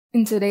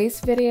In today's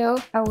video,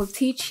 I will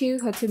teach you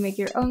how to make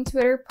your own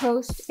Twitter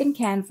post in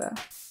Canva.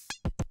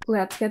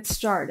 Let's get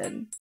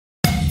started.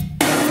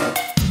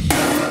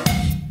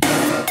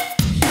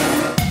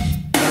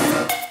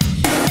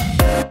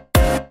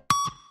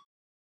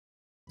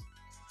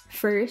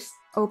 First,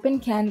 open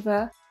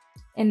Canva,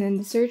 and in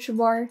the search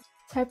bar,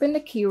 type in the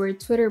keyword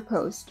Twitter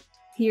post.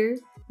 Here,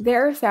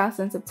 there are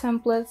thousands of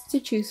templates to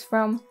choose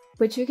from,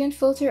 but you can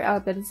filter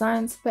out the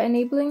designs by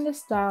enabling the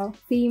style,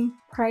 theme,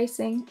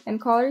 pricing, and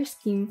color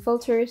scheme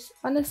filters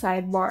on the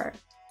sidebar.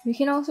 You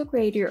can also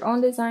create your own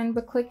design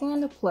by clicking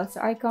on the plus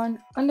icon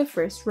on the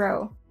first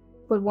row.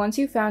 But once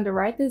you found the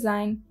right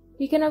design,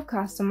 you can now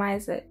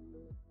customize it.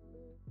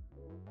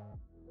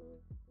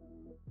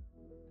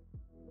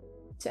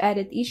 To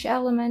edit each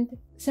element,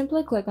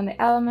 simply click on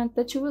the element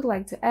that you would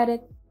like to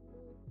edit.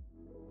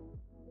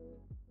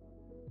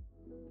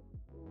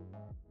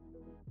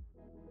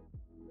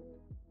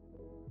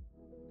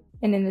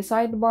 And in the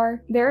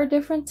sidebar, there are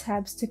different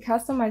tabs to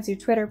customize your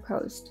Twitter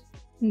post.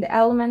 In the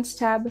Elements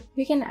tab,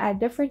 you can add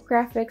different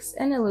graphics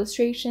and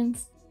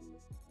illustrations.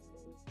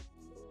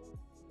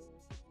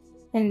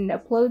 And in the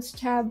Uploads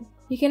tab,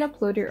 you can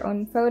upload your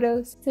own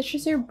photos, such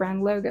as your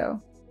brand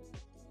logo.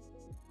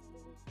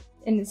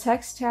 In the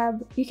Text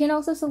tab, you can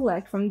also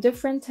select from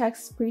different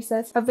text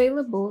presets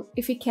available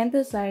if you can't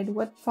decide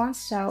what font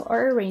style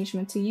or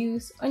arrangement to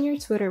use on your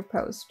Twitter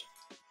post.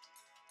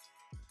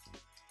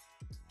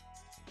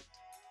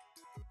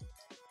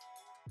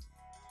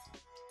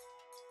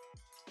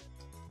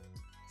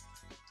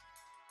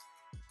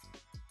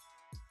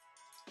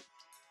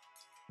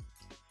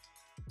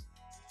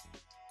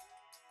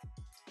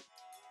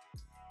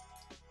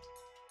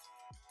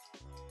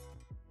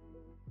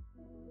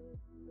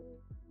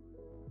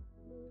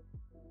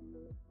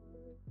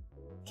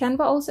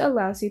 Canva also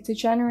allows you to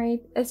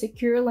generate a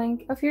secure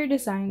link of your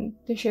design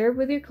to share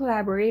with your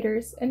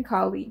collaborators and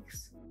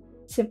colleagues.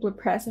 Simply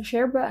press the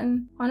share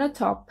button on the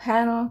top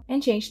panel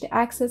and change the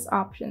access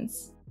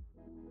options.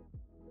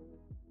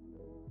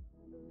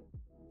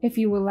 If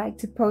you would like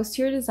to post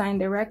your design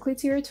directly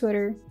to your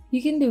Twitter,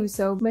 you can do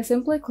so by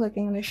simply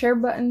clicking on the share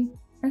button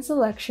and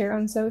select Share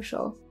on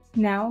Social.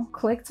 Now,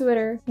 click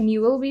Twitter and you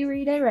will be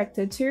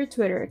redirected to your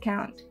Twitter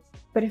account.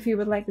 But if you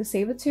would like to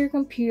save it to your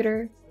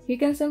computer, you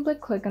can simply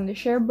click on the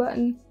share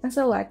button and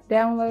select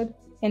download,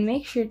 and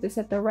make sure to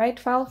set the right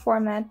file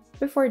format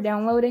before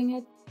downloading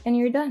it, and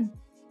you're done.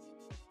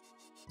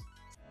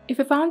 If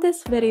you found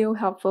this video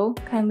helpful,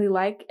 kindly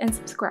like and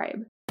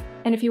subscribe.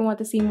 And if you want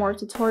to see more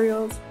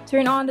tutorials,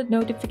 turn on the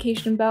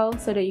notification bell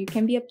so that you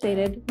can be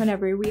updated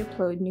whenever we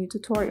upload new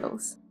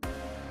tutorials.